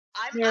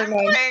Never I'm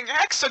mind. playing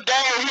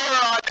Hexaday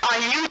here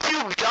on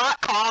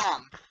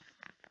YouTube.com.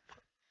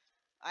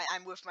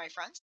 I'm with my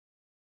friends.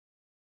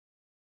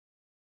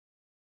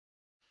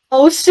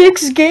 Oh,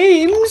 6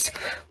 games.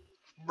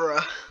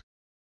 Bruh.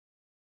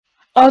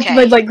 Oh, Okay. it's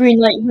red light, green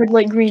light, red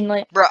light, green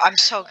light. Bruh, I'm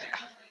so...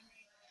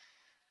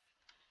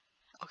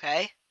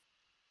 Okay.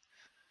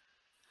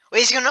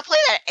 Wait, is he gonna play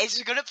that? Is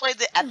he gonna play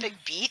the epic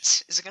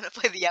beats? Is he gonna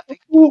play the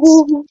epic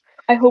beats?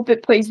 I hope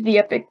it plays the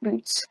epic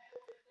boots.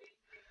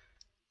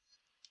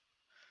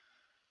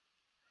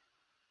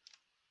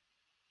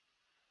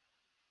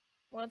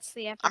 What's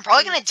the epic? I'm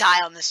probably gonna beats?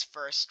 die on this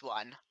first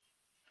one.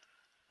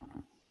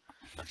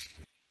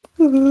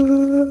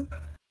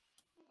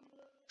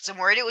 So I'm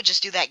worried it would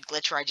just do that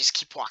glitch where I just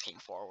keep walking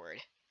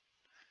forward.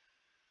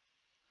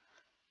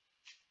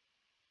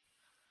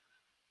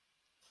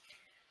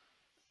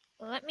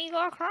 Let me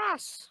go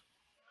across.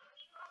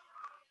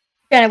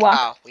 Can I walk?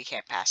 Oh, we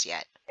can't pass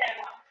yet.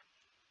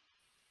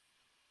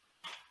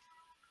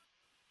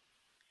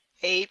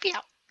 Hey, pew.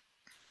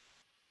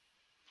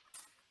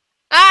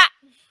 Ah!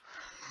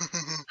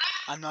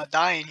 I'm not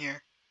dying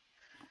here.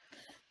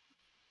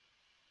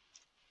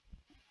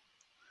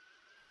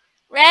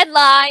 Red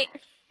light.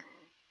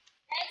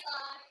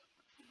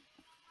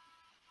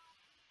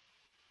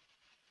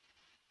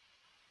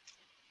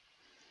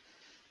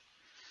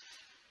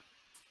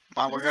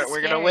 Come on, This is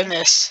we're gonna win scary.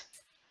 this.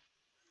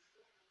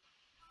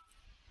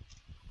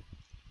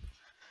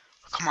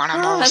 Come on,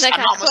 Oh, I'm that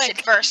got almost in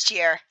quick. first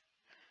here.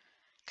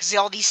 Cause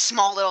all these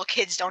small little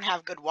kids don't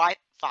have good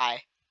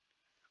Wi-Fi.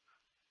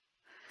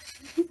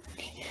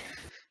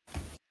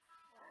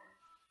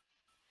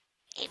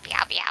 Hey, pew,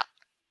 pew.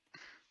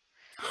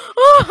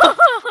 Oh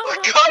Oh my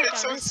god, it's got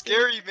so risky.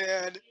 scary,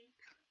 man.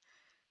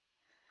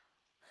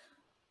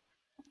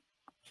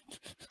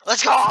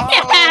 Let's go!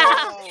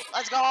 Yeah.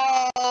 Let's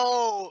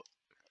go!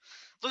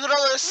 Look at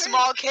all those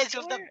small kids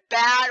with the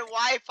bad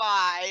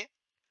Wi-Fi.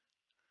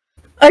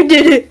 I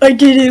did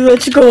it,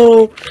 let's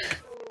go.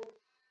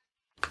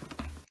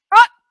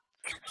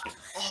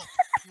 Oh,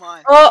 come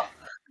on. Oh,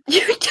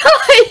 you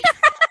died.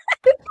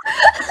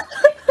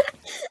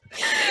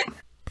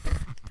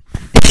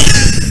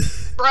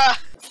 Bruh.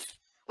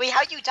 Wait,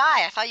 how'd you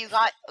die? I thought you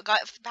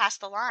got past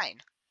the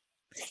line.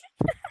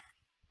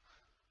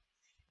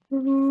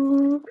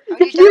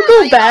 How'd Can die? you I thought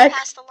go you back? got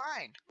past the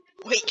line.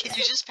 Wait, can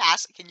you just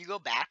pass? Can you go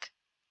back?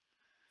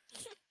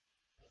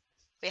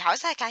 Wait, how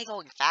is that guy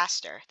going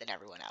faster than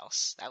everyone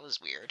else? That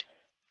was weird.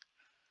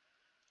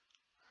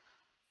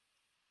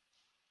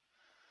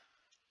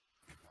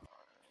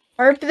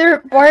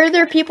 Why are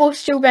there people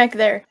still back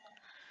there?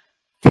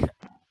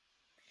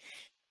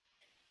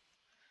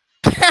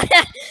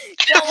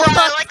 Don't Bro,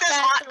 I look like this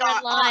past hot the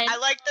red dog. line. I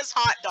like this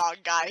hot dog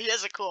guy. He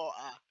has a cool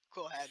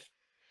head.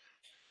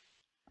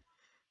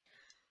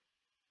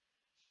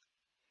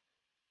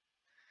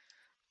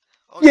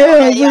 Okay,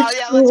 Yeah, okay,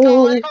 yeah, let's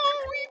go, we won!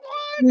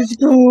 Let's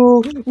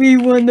go. We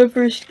won the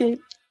first game.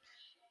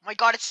 Oh my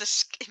god, it's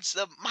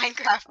the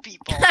Minecraft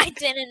people. I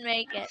didn't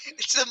make it.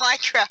 It's the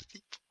Minecraft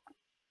people.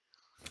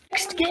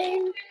 Next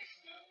game.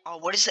 Oh,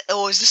 what is it?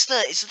 Oh, is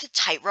it the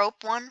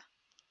tightrope one?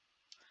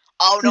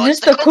 Oh no, Is it's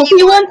this the the cookie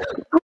cookie one?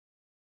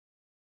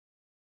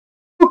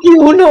 Cookie,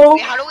 oh no.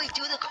 Wait, how do we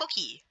do the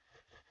cookie?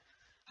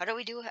 How do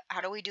we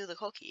do the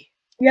cookie?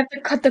 You have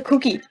to cut the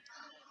cookie.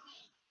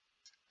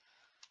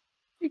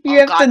 You Oh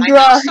have god, to my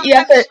draw. mouse You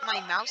have to. my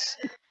mouse.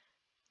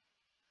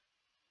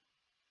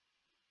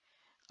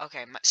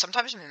 Okay,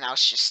 sometimes my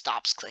mouse just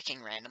stops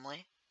clicking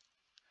randomly.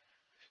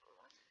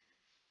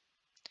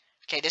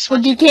 Okay, this Well,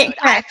 one you should be can't good.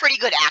 I have crack. pretty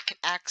good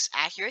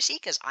accuracy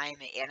because I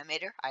am an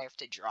animator. I have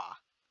to draw.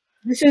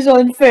 This is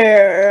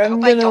unfair. I I'm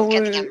hope I gonna don't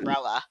get the lose.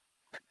 umbrella.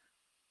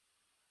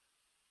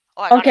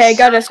 Oh, I got Okay, a I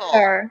got a circle.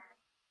 star.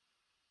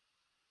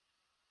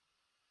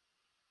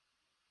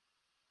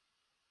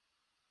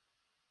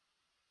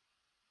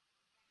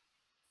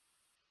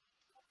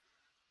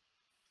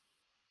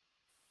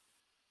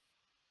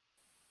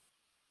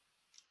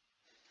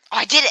 Oh,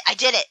 I did it! I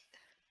did it!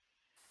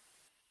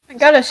 I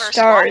got a the first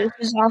star. one? This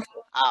is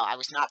awful. Oh, I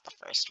was not the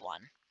first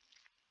one.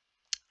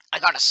 I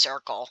got a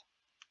circle.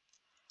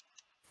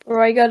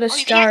 Or I got a Oh,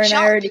 you star can't and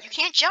jump! I already You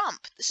can't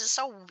jump! This is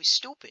so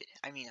stupid.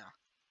 I mean,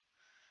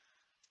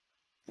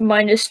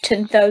 minus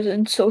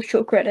 10,000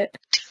 social credit.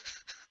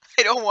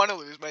 I don't want to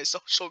lose my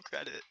social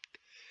credit.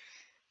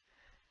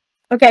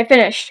 Okay,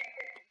 finished.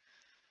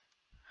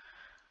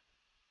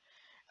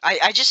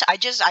 I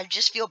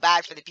just feel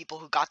bad for the people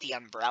who got the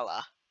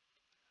umbrella.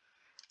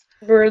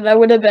 Or that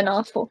would have been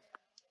awful.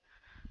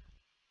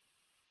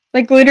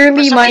 Like But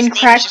literally, so his mine name is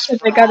cracked just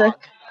because I got a.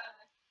 Frog.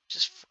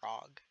 Just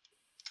Frog.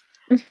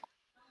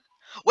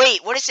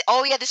 Wait, what is it?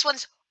 Oh yeah, this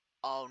one's...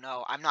 Oh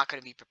no, I'm not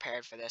gonna be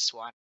prepared for this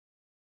one.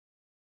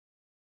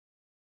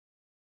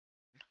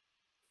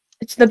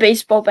 It's the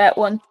baseball bat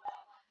one.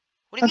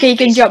 What do you Okay, mean you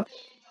can base- jump.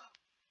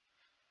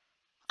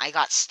 I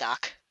got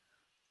stuck.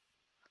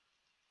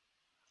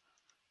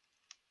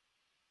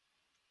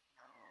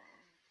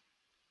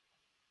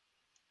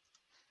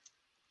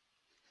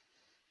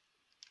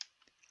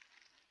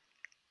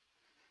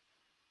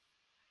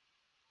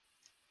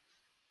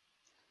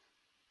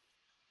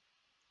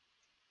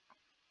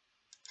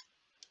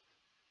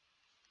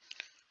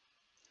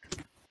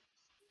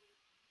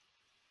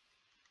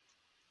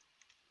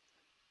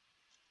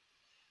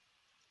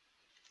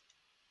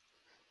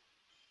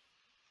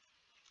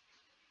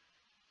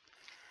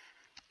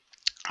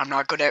 I'm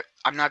not good at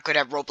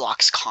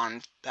Roblox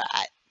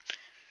combat.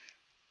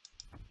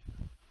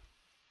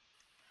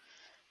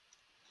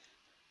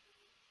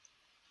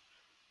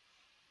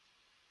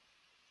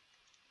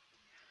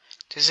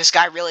 There's this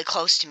guy really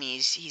close to me.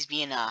 He's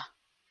being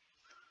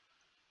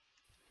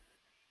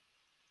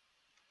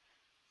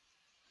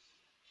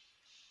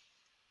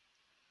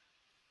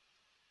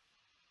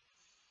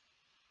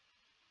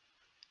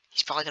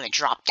he's probably gonna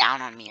drop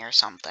down on me or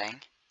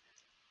something.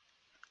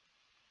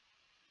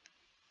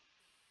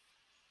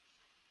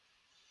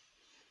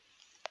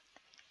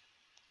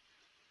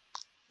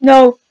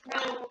 No.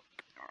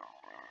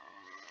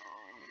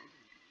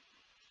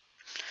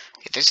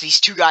 If there's these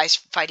two guys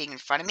fighting in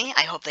front of me,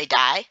 I hope they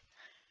die.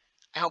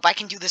 I hope I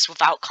can do this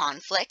without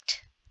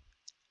conflict.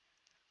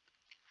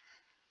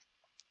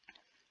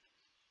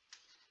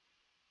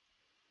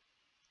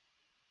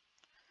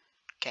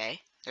 Okay,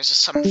 there's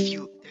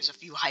a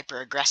few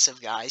hyper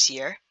aggressive guys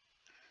here.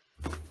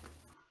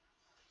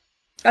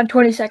 On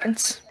 20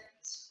 seconds.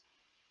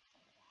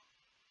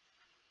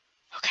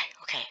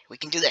 Okay, we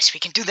can do this. We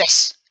can do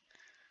this.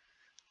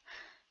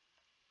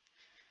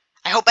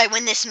 I hope I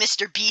win this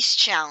Mr. Beast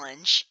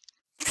challenge.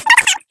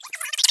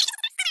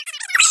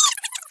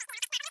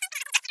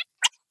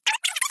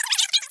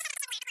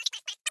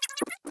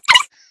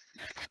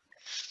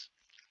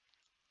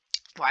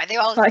 Why are they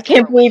all? I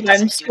can't far away? believe It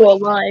doesn't I'm do still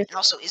anything. alive. And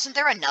also, isn't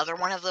there another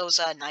one of those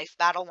knife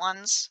battle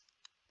ones?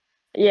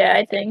 Yeah,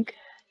 I think.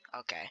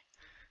 Okay.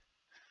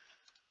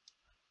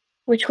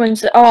 Which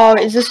one's? Oh,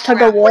 is this tug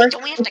of Crap. war? Wait,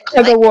 don't we have to Tug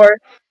click? of war.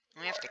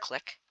 Don't we have to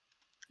click?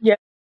 Yeah.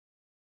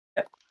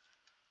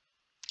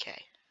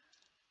 Okay.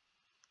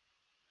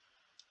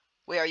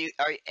 Wait, are you?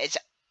 Is?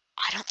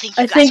 I don't think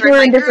I you guys think are in we're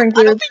my in group. different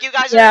I don't groups. think you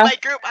guys are Yeah. in my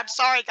group. I'm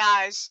sorry,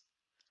 guys.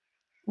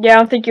 Yeah, I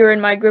don't think you're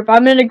in my group.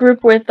 I'm in a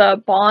group with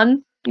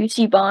Bon. You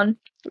see Bon?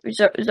 Is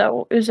that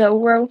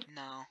Ro?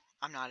 No,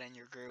 I'm not in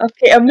your group.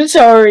 Okay, I'm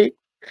sorry.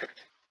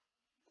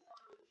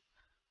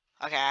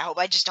 Okay, I hope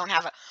I just don't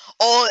have a.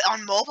 Oh,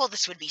 on mobile,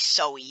 this would be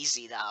so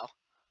easy though.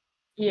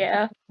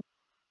 Yeah.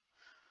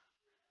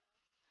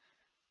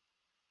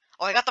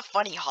 Oh, I got the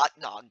funny hot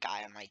dog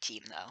guy on my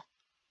team though.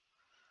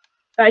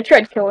 I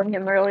tried killing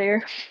him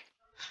earlier.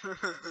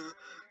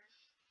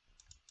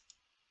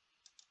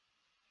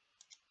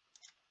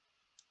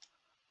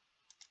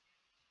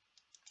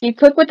 You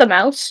click with the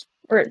mouse?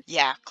 Or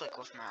Yeah, click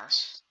with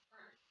mouse.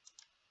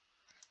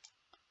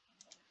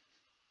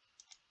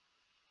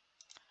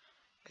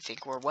 I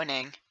think we're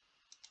winning.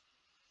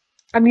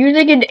 I'm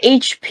using an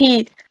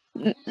HP.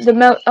 The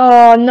mouse.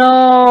 Oh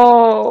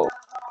no.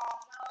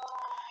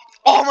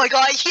 Oh my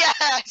god,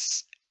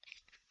 yes!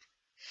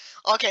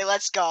 Okay,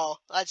 let's go.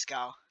 Let's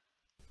go.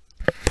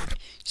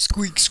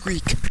 Squeak,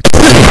 squeak.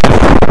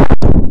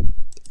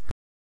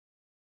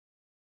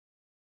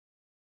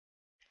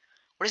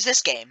 What is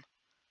this game?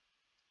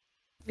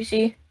 You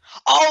see?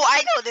 Oh,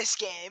 I know this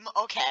game.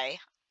 Okay.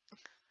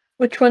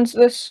 Which one's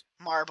this?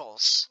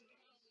 Marbles.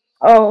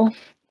 Oh.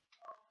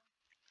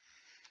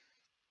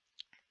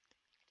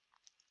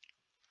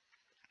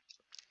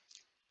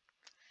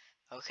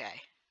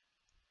 Okay.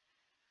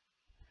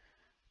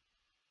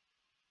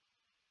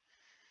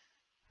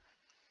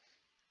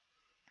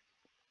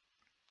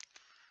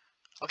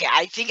 Okay,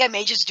 I think I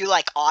may just do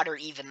like odd or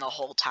even the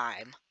whole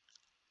time.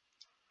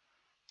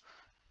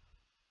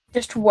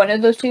 Just one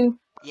of those two?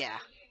 Yeah.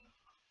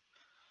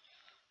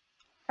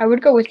 I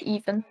would go with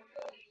even.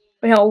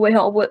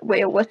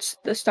 Wait, what's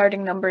the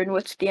starting number and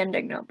what's the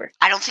ending number?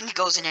 I don't think it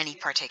goes in any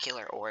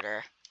particular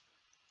order.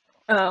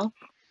 Oh.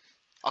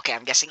 Okay,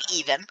 I'm guessing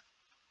even.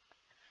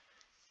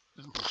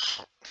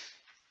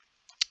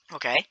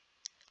 Okay.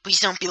 Please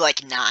don't be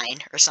like 9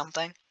 or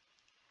something.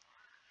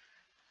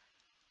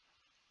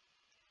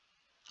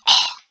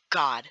 Oh,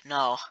 God,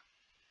 no.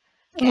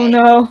 Oh Okay.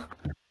 no.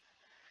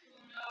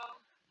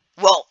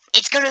 Well,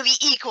 it's gonna be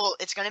equal.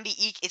 It's gonna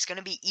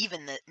be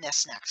even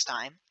this next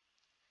time.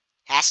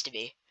 Has to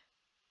be.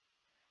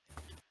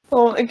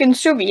 Well, it can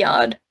still be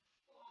odd.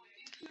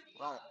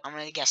 Well, I'm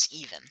gonna guess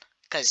even,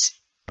 cause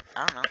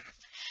I don't know.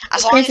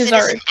 As The long as chances it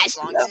are isn't, it's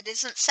 50, though. it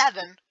isn't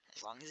 7.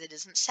 As long as it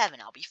isn't 7,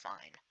 I'll be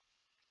fine.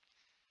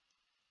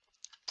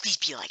 Please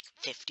be like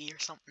 50 or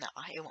something. No,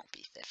 it won't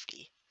be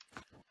 50.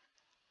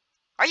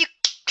 Are you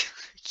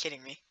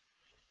kidding me?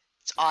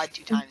 It's odd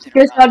 2 times in a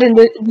Guess row. odd in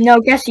the no.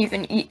 Guess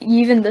even.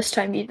 Even this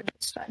time. Even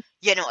this time.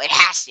 Yeah, no, it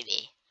has to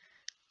be.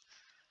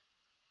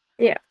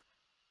 Yeah.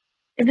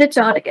 If it's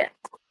odd again.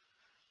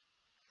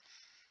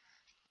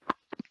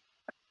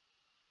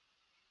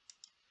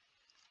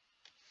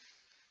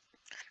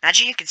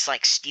 Imagine you could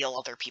like steal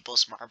other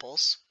people's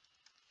marbles.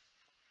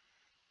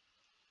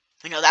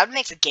 You know, that would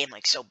make the game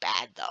like so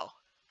bad though.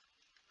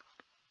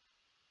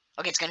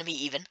 Okay, it's gonna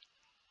be even.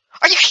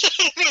 Are you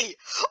kidding me?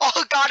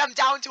 Oh god, I'm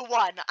down to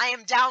 1. I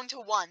am down to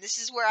 1. This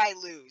is where I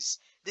lose.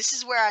 This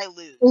is where I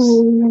lose.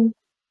 Ooh.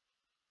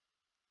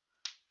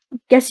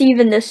 Guess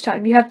even this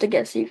time. You have to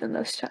guess even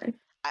this time.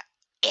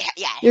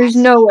 Yeah, There's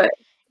no way.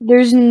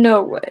 There's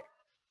no way.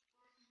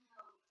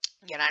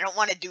 Again, I don't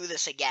want to do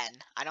this again.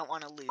 I don't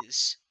want to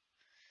lose.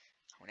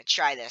 I want to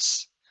try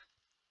this.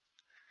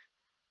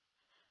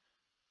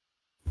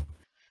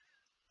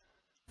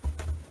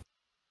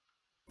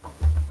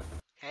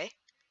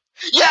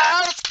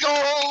 Yeah, let's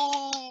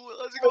go!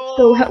 Let's go!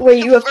 So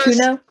wait, you have two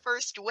now.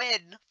 First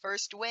win.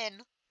 First win.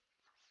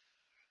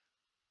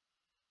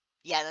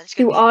 Yeah, that's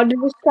gonna Do be. odd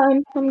this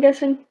time, I'm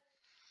guessing.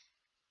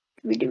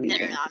 We do No,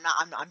 even. I'm not.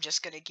 I'm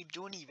just gonna keep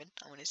doing even.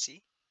 I want to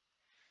see.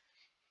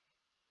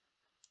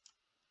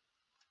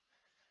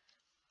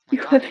 Oh my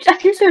You God. have, I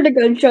just heard a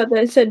gunshot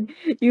that said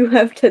you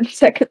have 10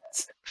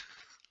 seconds.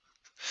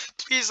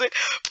 Please,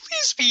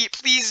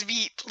 please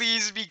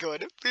be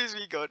good. Please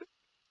be good.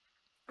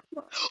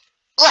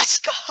 Let's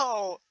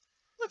go.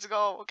 Let's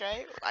go.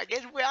 Okay. I'm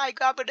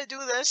gonna do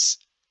this.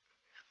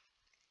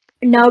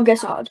 Now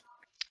guess odd.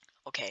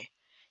 Okay.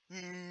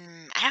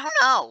 I don't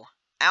know.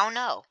 I don't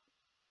know.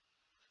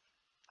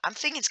 I'm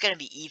thinking it's gonna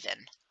be even.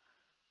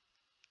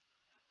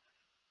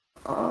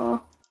 I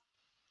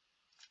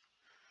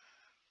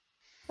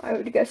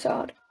would guess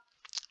odd.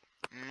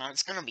 No,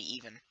 it's gonna be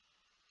even.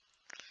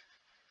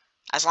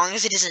 As long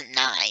as it isn't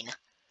 9.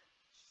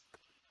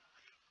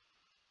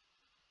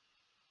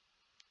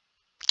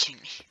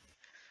 Kidding me.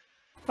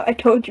 I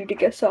told you to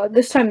guess odd.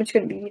 This time it's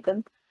gonna be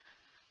even.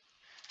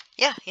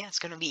 Yeah, it's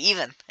gonna be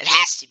even. It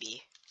has to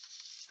be.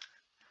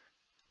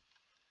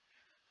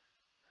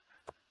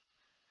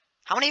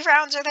 How many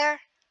rounds are there?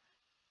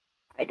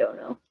 I don't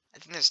know. I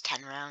think there's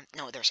 10 rounds.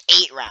 No, there's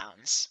 8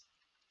 rounds.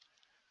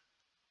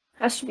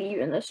 Has to be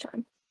even this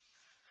time.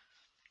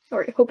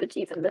 Or I hope it's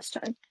even this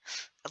time.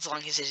 As long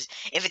as it is.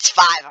 If it's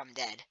 5, I'm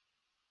dead.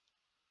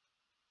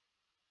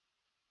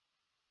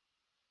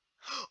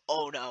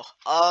 Oh no.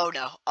 Oh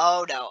no.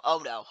 Oh no.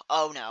 Oh no.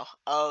 Oh no.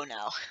 Oh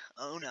no.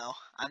 Oh no.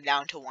 I'm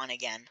down to 1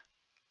 again.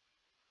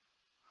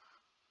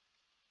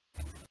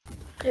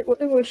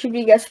 What should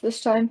we guess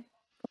this time?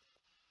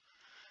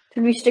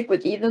 Should we stick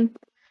with even?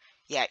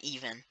 Yeah,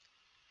 even.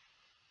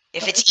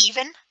 If it's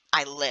even,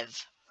 I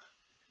live.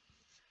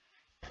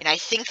 And I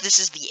think this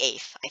is the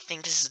 8th. I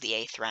think this is the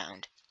 8th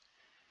round.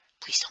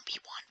 Please don't be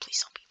 1.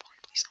 Please don't be 1.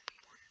 Please don't be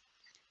 1.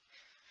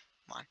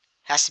 Come on.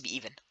 Has to be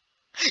even.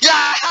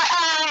 Yeah!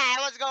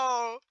 Let's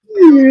go!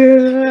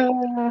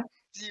 Yeah.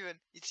 It's even.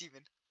 It's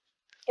even.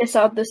 Guess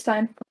odd this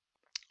time.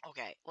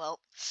 Okay, well,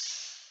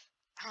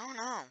 I don't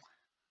know.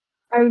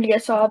 I would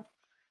guess odd.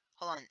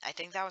 Hold on, I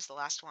think that was the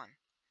last one.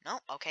 No?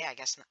 Okay, I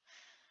guess not.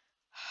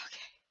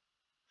 Okay.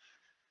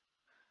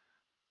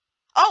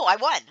 Oh, I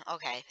won!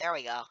 Okay, there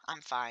we go.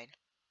 I'm fine.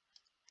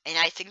 And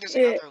I think there's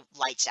Yeah. another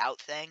lights out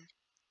thing.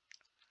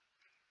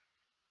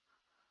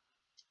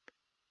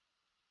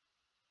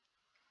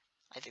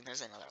 I think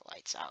there's another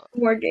lights out.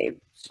 More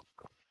games.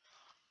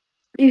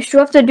 You still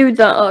have to do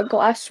the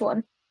glass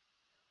one.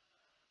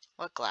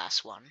 What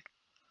glass one?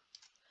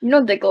 You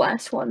know the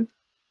glass one.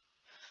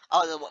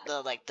 Oh,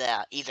 the like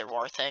the either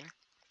or thing.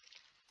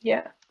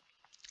 Yeah.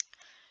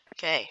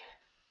 Okay.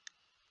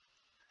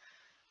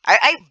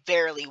 I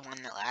barely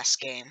won the last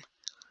game.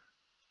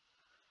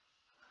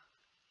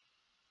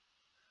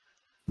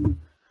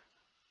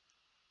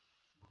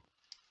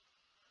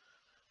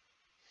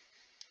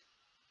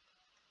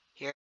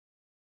 Here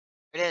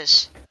it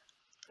is.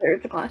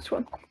 There's the glass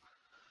one.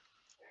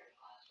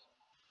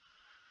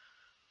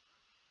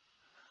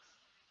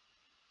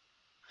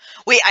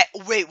 Wait,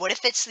 what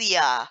if it's the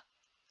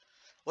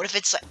what if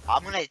it's like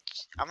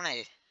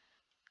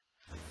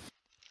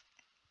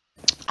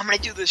I'm gonna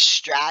do this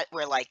strat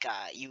where like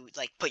you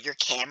like put your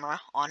camera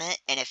on it,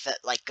 and if it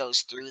like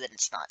goes through, then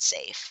it's not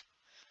safe.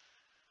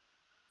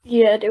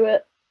 Yeah, do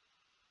it.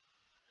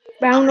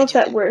 But I I'm don't gonna know if do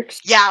that it.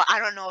 works. Yeah, I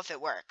don't know if it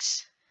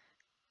works.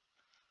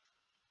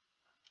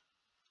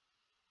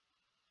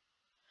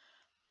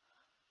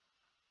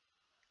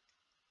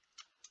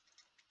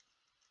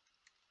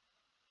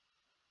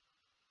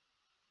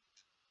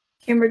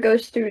 Camera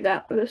goes through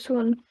this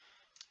one.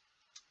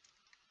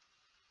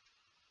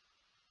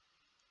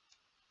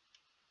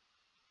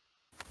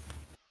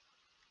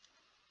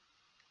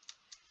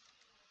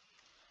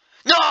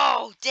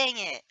 No, dang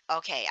it.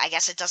 Okay, I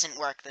guess it doesn't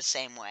work the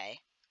same way.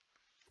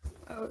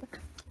 Oh.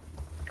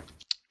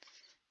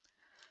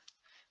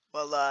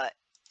 Well,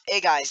 hey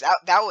guys,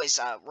 that was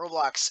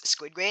Roblox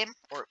Squid Game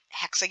or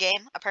Hexa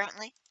Game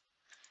apparently.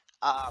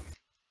 Um,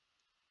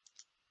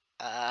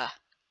 uh,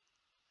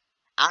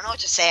 I don't know what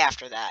to say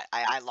after that.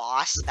 I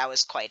lost. That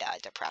was quite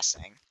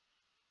depressing.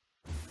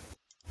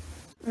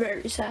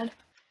 Very sad.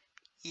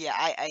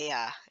 Yeah,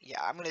 yeah,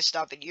 I'm gonna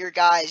stop it here,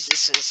 guys.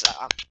 This is